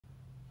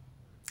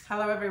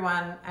Hello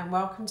everyone and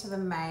welcome to the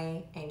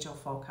May Angel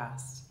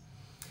Forecast.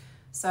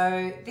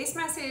 So this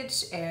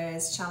message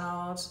is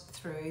channeled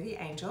through the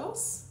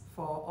angels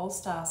for all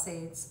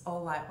starseeds,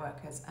 all light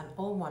workers and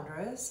all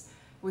wanderers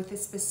with the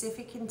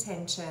specific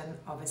intention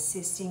of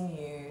assisting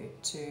you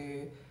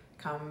to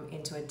come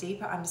into a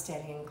deeper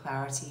understanding and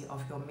clarity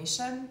of your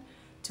mission,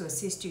 to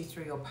assist you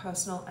through your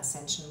personal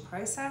ascension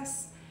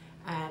process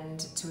and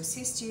to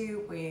assist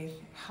you with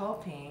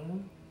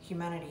helping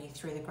humanity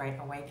through the Great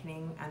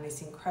Awakening and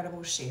this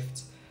incredible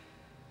shift.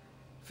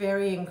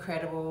 Very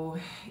incredible,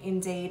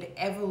 indeed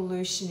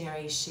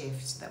evolutionary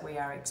shift that we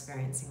are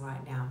experiencing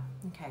right now.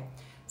 Okay,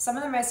 some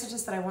of the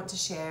messages that I want to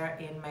share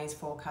in May's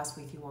forecast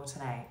with you all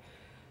today.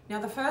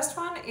 Now the first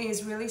one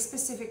is really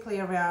specifically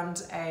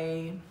around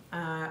a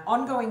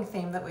ongoing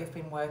theme that we've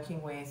been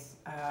working with,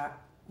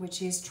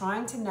 which is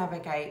trying to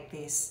navigate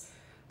this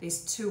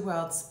two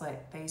world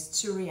split, these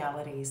two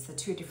realities, the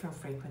two different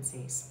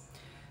frequencies.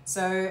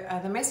 So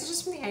the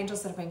messages from the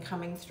angels that have been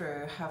coming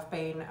through have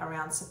been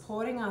around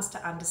supporting us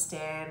to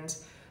understand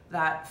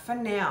that for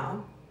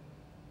now,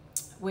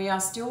 we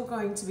are still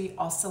going to be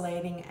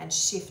oscillating and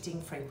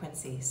shifting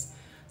frequencies.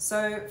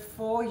 So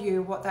for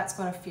you, what that's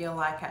going to feel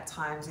like at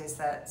times is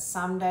that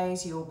some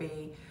days you'll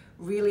be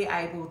really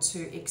able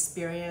to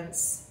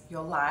experience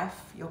your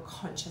life, your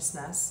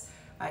consciousness,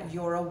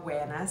 your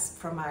awareness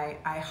from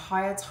a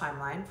higher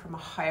timeline, from a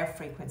higher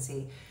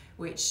frequency,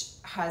 which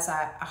has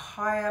a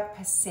higher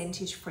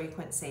percentage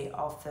frequency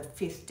of the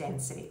fifth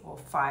density or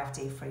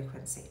 5D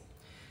frequency.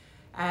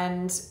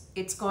 And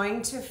it's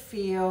going to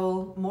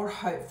feel more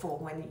hopeful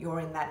when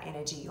you're in that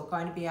energy. You're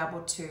going to be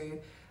able to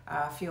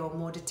feel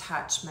more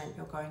detachment.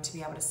 You're going to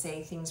be able to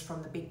see things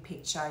from the big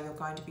picture. You're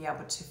going to be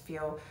able to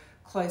feel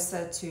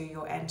closer to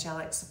your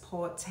angelic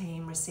support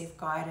team, receive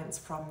guidance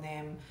from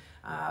them,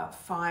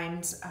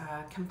 find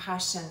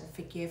compassion,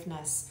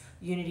 forgiveness,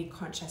 unity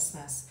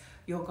consciousness.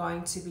 You're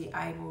going to be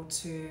able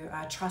to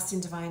trust in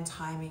divine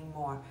timing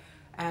more.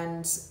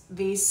 And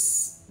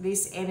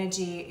this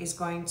energy is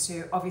going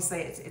to, obviously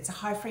it's a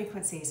high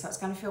frequency, so it's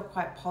going to feel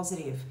quite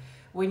positive.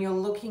 When you're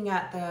looking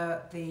at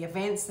the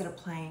events that are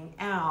playing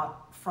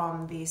out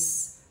from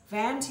this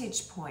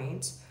vantage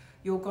point,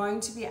 you're going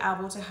to be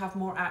able to have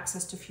more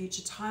access to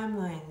future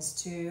timelines,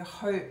 to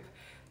hope,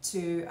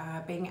 to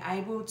being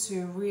able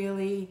to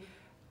really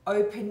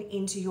open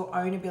into your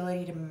own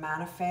ability to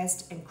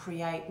manifest and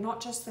create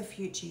not just the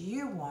future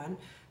you want,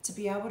 to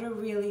be able to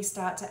really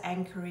start to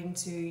anchor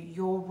into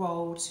your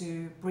role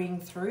to bring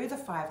through the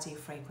 5D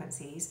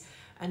frequencies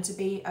and to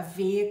be a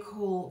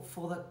vehicle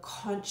for the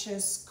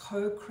conscious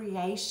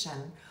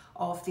co-creation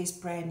of this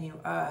brand new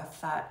earth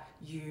that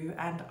you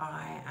and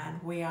I and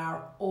we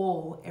are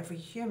all, every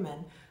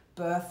human,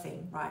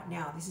 birthing right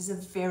now. This is a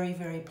very,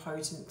 very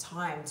potent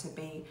time to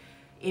be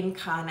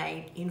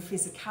incarnate in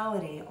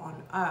physicality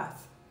on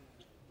earth.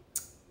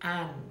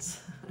 And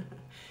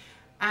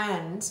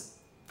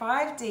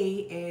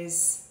 5D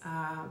is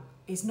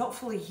not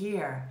fully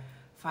here.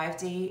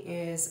 5D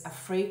is a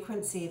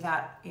frequency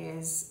that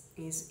is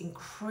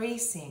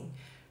increasing.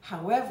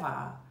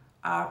 However,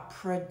 our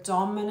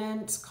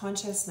predominant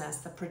consciousness,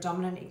 the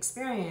predominant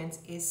experience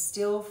is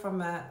still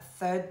from a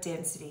third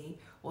density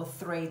or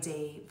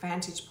 3D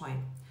vantage point.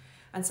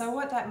 And so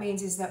what that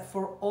means is that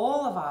for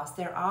all of us,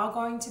 there are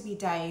going to be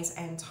days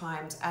and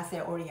times, as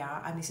there already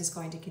are, and this is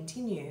going to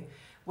continue,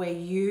 where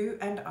you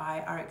and I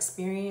are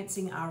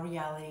experiencing our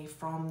reality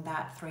from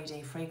that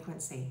 3D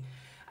frequency.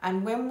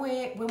 And when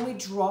we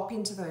drop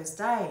into those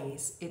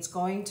days, it's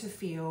going to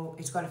feel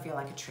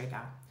like a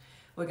trigger.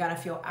 We're going to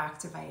feel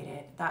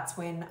activated. That's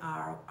when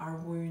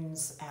our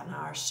wounds and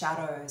our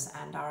shadows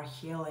and our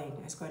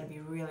healing is going to be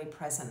really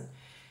present.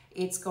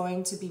 It's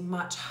going to be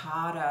much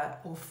harder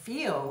or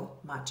feel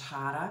much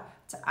harder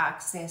to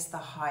access the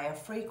higher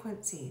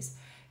frequencies.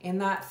 In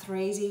that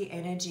 3D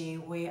energy,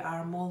 we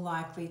are more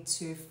likely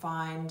to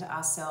find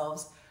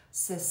ourselves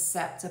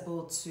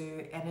susceptible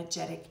to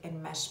energetic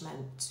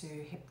enmeshment, to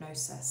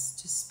hypnosis,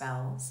 to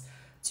spells,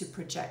 to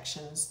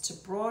projections, to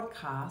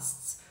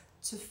broadcasts,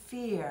 to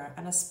fear,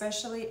 and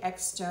especially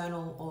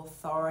external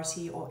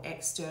authority or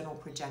external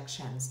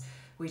projections,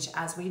 which,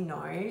 as we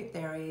know,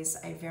 there is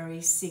a very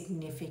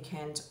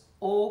significant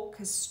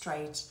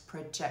orchestrated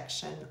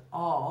projection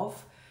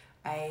of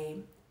a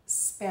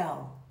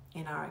spell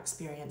in our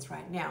experience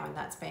right now, and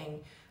that's being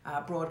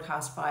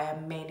broadcast via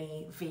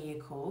many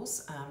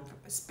vehicles,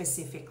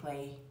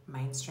 specifically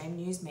mainstream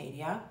news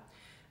media,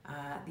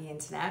 the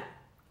internet,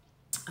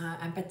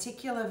 and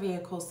particular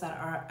vehicles that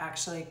are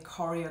actually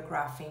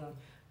choreographing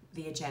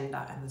the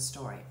agenda and the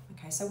story.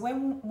 Okay, so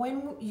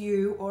when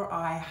you or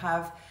I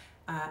have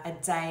a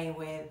day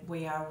where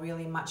we are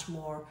really much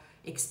more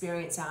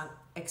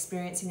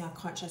experiencing our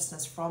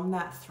consciousness from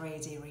that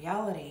 3D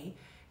reality,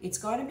 it's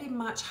going to be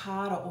much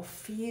harder or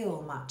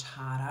feel much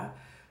harder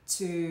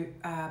to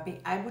be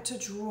able to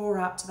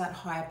draw up to that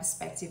higher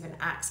perspective and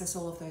access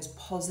all of those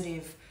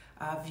positive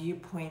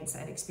viewpoints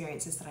and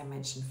experiences that I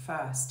mentioned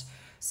first.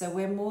 So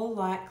we're more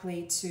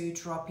likely to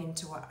drop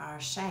into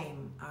our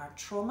shame, our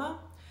trauma,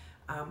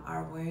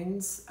 our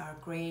wounds, our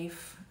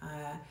grief.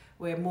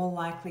 We're more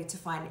likely to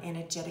find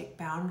energetic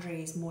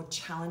boundaries more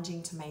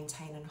challenging to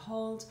maintain and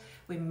hold.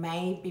 We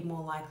may be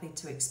more likely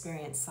to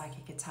experience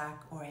psychic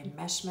attack or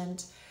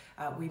enmeshment.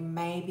 We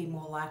may be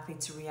more likely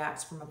to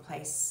react from a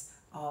place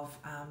of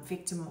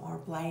victim or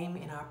blame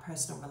in our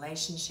personal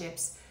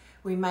relationships.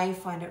 We may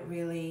find it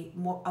really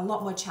a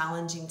lot more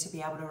challenging to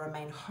be able to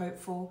remain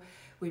hopeful.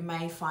 We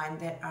may find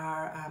that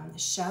our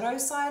shadow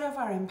side of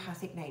our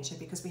empathic nature,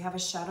 because we have a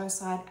shadow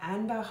side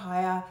and a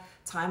higher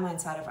timeline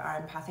side of our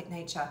empathic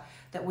nature,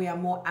 that we are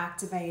more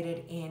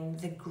activated in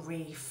the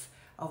grief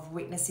of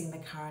witnessing the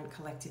current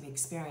collective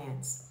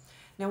experience.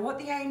 Now, what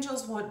the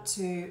angels want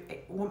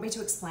me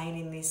to explain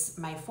in this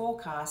May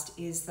forecast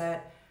is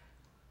that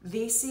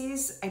this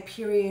is a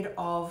period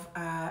of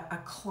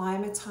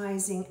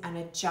acclimatizing and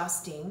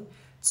adjusting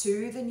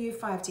to the new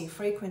 5D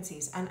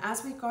frequencies. And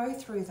as we go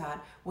through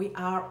that, we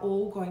are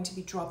all going to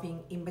be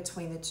dropping in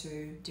between the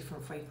two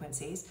different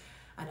frequencies.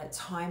 And at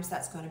times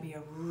that's going to be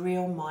a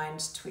real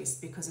mind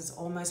twist, because it's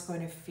almost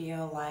going to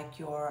feel like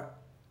you're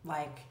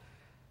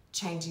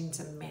changing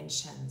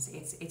dimensions.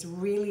 It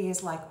really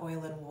is like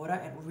oil and water.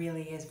 It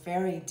really is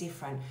very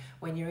different.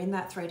 When you're in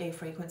that 3D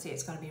frequency,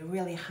 it's going to be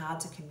really hard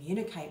to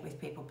communicate with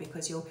people,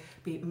 because you'll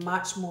be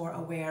much more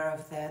aware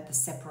of the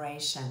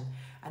separation.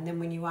 And then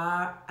when you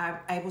are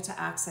able to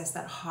access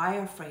that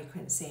higher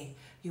frequency,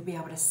 you'll be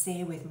able to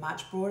see with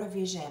much broader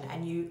vision,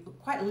 and you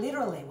quite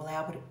literally will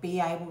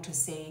be able to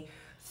see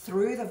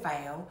through the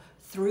veil,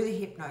 through the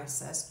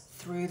hypnosis,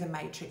 through the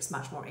matrix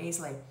much more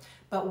easily.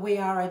 But we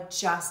are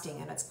adjusting,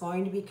 and it's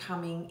going to be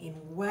coming in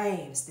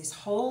waves. This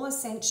whole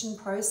ascension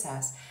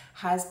process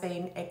has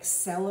been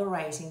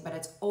accelerating, but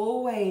it's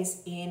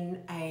always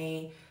in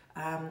a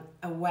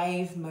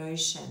wave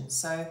motion.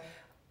 So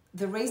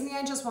the reason the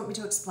angels want me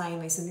to explain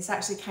this, and this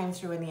actually came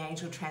through in the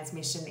angel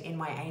transmission in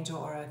my angel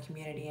aura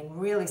community in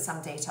really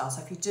some detail.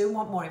 So if you do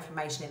want more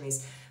information in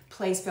this,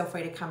 please feel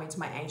free to come into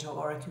my angel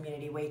aura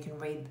community, where you can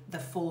read the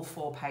full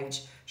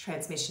 4-page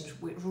transmission,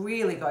 which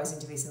really goes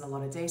into this in a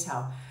lot of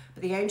detail.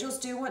 But the angels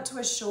do want to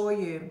assure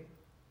you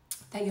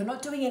that you're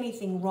not doing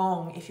anything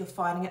wrong if you're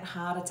finding it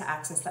harder to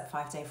access that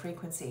 5D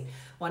frequency.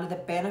 One of the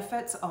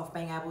benefits of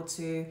being able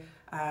to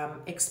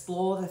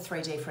explore the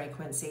 3D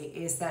frequency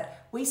is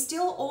that we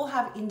still all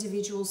have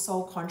individual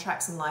soul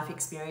contracts and life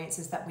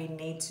experiences that we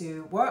need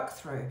to work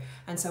through.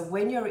 And so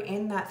when you're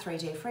in that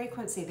 3D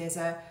frequency, there's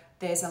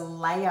a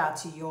layer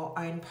to your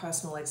own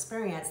personal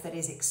experience that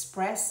is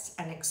expressed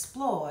and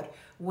explored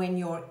when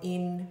you're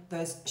in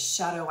those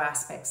shadow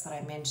aspects that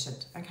I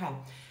mentioned. Okay.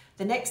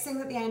 The next thing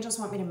that the angels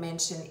want me to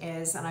mention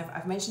is, and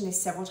I've mentioned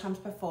this several times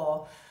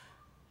before,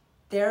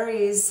 there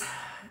is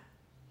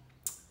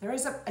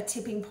a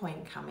tipping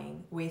point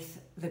coming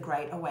with the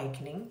Great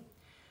Awakening.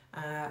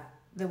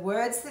 The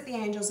words that the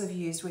angels have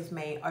used with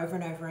me over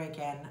and over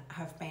again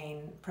have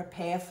been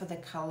prepare for the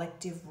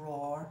collective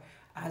roar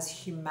as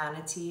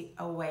humanity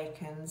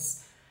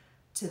awakens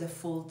to the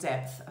full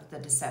depth of the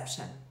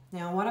deception.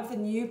 Now, one of the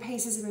new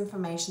pieces of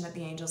information that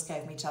the angels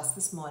gave me just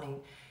this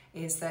morning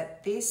is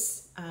that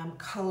this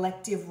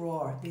collective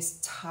roar, this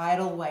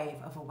tidal wave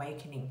of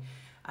awakening,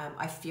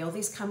 I feel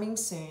this coming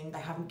soon. They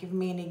haven't given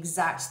me an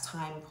exact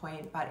time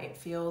point, but it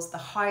feels the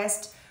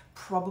highest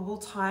probable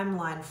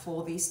timeline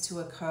for this to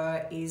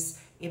occur is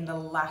in the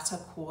latter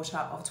quarter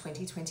of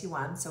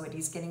 2021, so it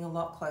is getting a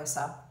lot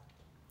closer.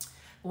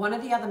 One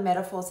of the other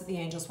metaphors that the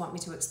angels want me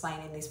to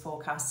explain in this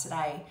forecast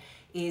today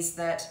is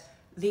that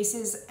this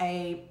is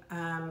a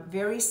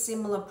very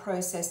similar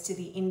process to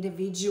the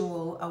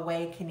individual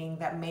awakening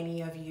that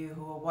many of you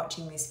who are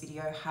watching this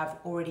video have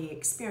already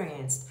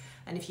experienced.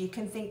 And if you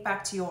can think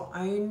back to your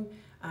own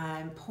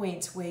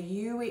point where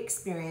you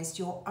experienced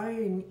your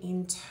own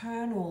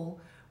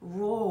internal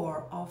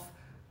roar of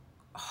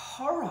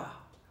horror,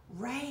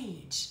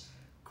 rage,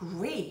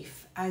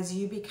 grief, as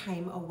you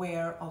became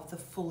aware of the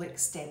full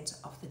extent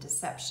of the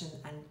deception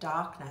and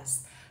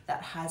darkness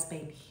that has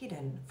been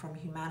hidden from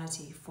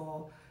humanity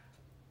for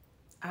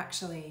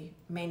actually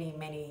many,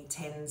 many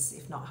tens,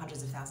 if not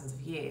hundreds of thousands of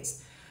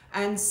years.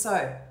 And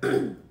so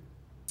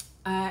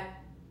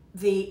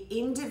the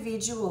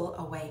individual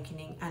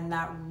awakening and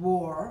that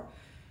roar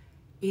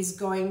is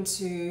going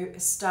to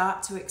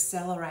start to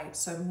accelerate.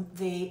 So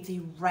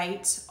the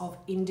rate of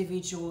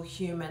individual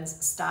humans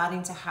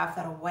starting to have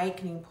that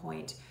awakening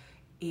point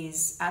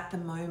is at the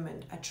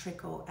moment a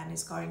trickle, and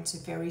is going to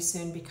very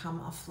soon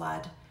become a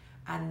flood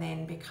and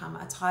then become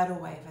a tidal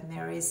wave. And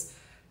there is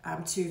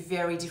two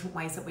very different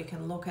ways that we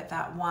can look at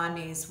that. One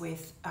is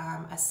with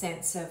a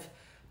sense of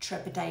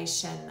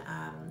trepidation,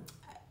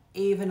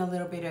 even a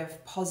little bit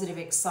of positive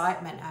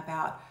excitement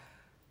about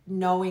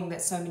knowing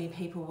that so many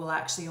people will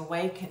actually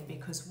awaken,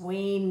 because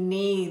we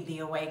need the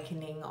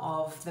awakening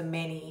of the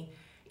many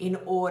in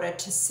order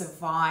to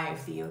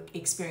survive the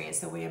experience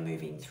that we are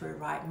moving through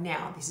right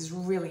now. This is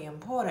really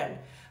important.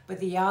 But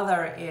the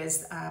other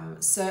is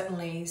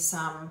certainly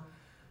some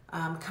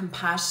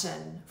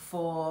compassion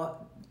for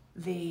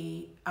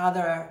the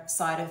other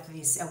side of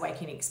this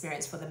awakening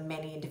experience for the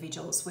many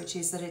individuals, which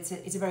is that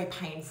it's a very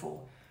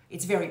painful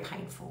it's very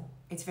painful.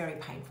 It's very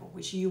painful,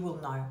 which you will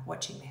know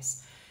watching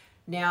this.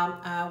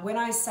 Now, when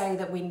I say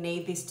that we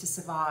need this to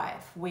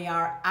survive, we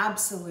are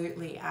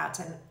absolutely at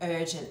an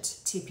urgent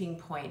tipping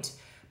point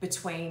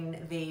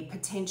between the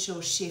potential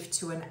shift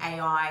to an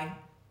AI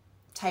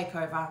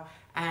takeover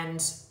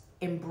and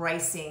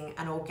embracing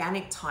an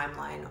organic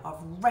timeline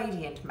of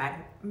radiant,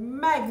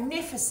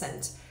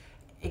 magnificent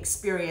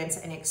experience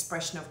and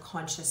expression of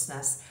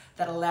consciousness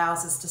that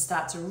allows us to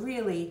start to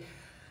really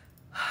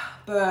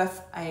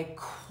birth a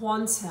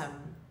quantum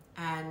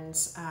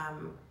and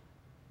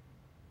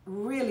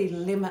really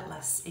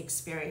limitless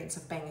experience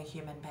of being a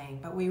human being.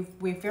 But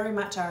we very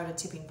much are at a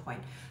tipping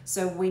point.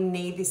 So we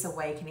need this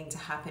awakening to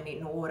happen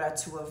in order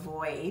to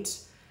avoid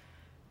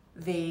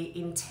the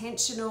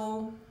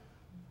intentional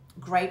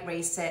Great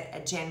Reset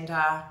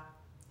agenda,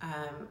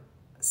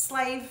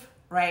 slave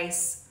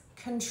race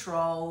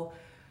control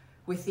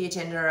with the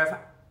agenda of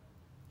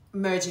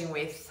merging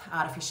with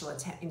artificial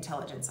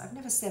intelligence. I've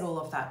never said all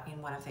of that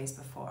in one of these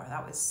before.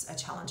 That was a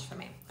challenge for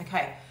me.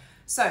 Okay,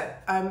 so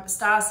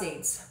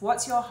starseeds,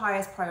 what's your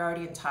highest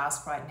priority and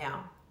task right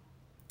now?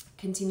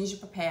 Continue to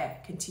prepare,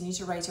 continue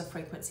to raise your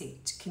frequency,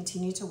 to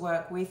continue to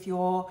work with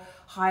your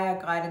higher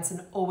guidance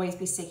and always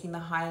be seeking the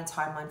higher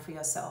timeline for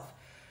yourself.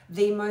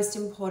 The most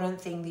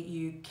important thing that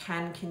you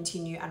can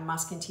continue and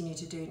must continue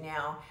to do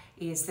now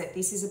is that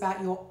this is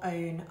about your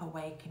own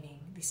awakening.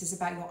 This is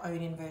about your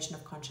own inversion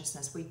of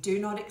consciousness. We do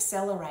not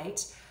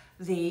accelerate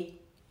the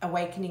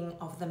awakening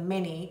of the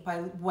many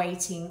by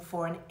waiting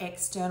for an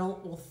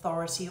external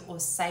authority or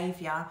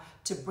savior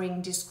to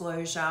bring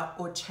disclosure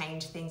or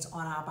change things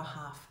on our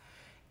behalf.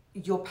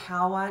 Your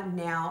power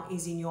now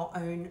is in your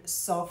own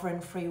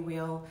sovereign free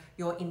will,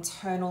 your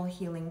internal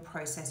healing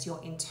process,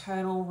 your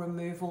internal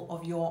removal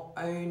of your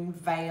own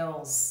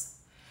veils.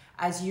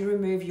 As you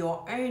remove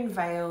your own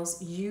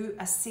veils, you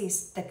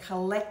assist the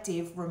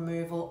collective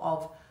removal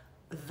of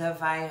the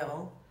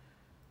veil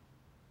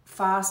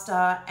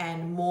faster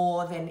and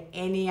more than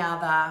any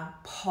other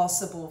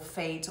possible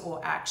feat or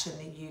action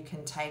that you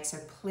can take. So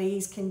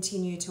please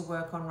continue to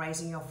work on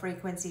raising your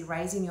frequency,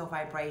 raising your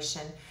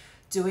vibration,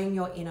 doing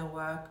your inner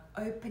work,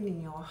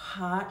 opening your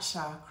heart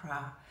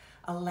chakra,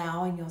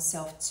 allowing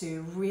yourself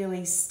to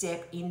really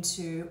step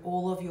into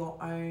all of your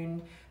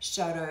own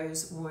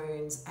shadows,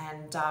 wounds,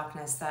 and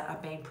darkness that are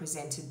being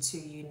presented to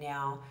you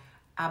now,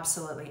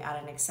 absolutely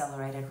at an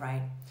accelerated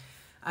rate.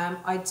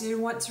 I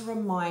do want to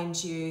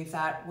remind you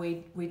that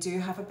we do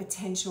have a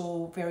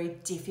potential very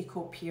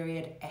difficult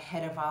period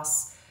ahead of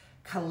us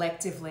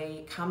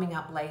collectively coming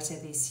up later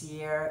this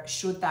year,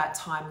 should that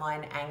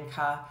timeline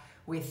anchor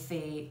with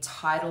the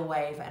tidal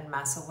wave and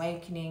mass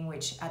awakening,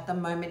 which at the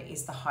moment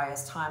is the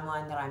highest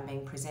timeline that I'm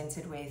being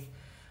presented with.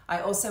 I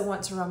also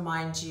want to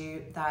remind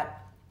you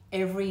that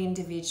every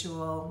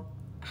individual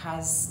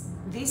has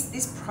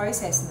this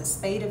process, and the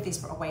speed of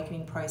this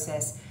awakening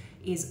process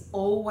is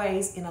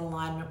always in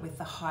alignment with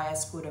the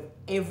highest good of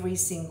every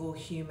single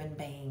human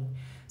being.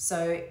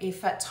 So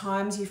if at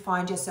times you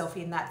find yourself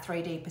in that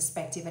 3D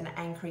perspective and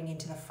anchoring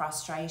into the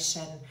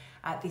frustration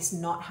at this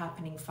not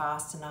happening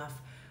fast enough,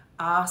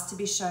 ask to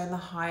be shown the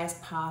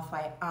highest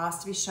pathway,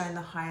 ask to be shown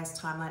the highest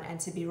timeline, and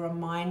to be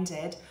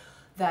reminded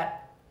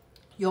that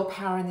your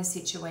power in the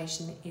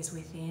situation is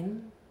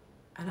within,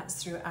 and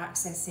it's through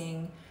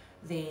accessing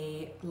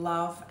the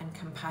love and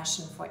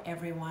compassion for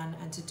everyone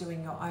and to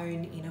doing your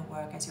own inner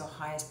work as your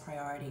highest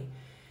priority.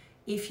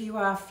 If you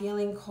are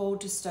feeling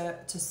called to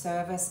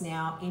service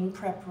now in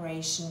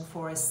preparation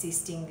for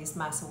assisting this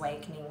mass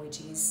awakening, which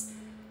is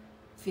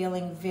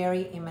feeling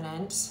very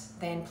imminent,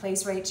 then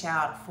please reach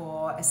out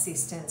for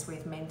assistance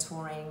with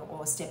mentoring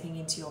or stepping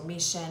into your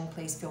mission.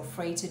 Please feel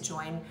free to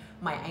join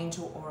my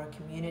Angel Aura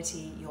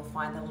community. You'll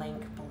find the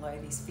link below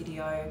this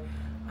video.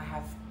 I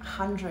have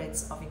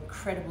hundreds of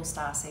incredible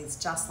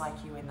starseeds just like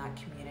you in that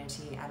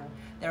community, and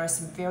there are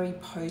some very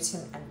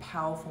potent and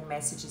powerful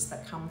messages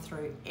that come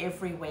through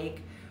every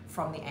week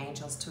from the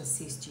angels to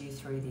assist you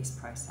through this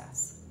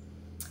process.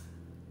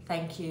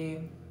 Thank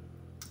you.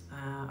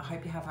 I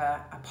hope you have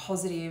a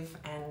positive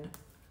and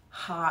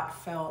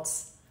heartfelt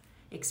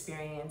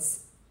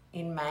experience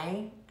in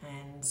May,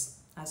 and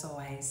as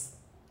always,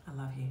 I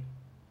love you.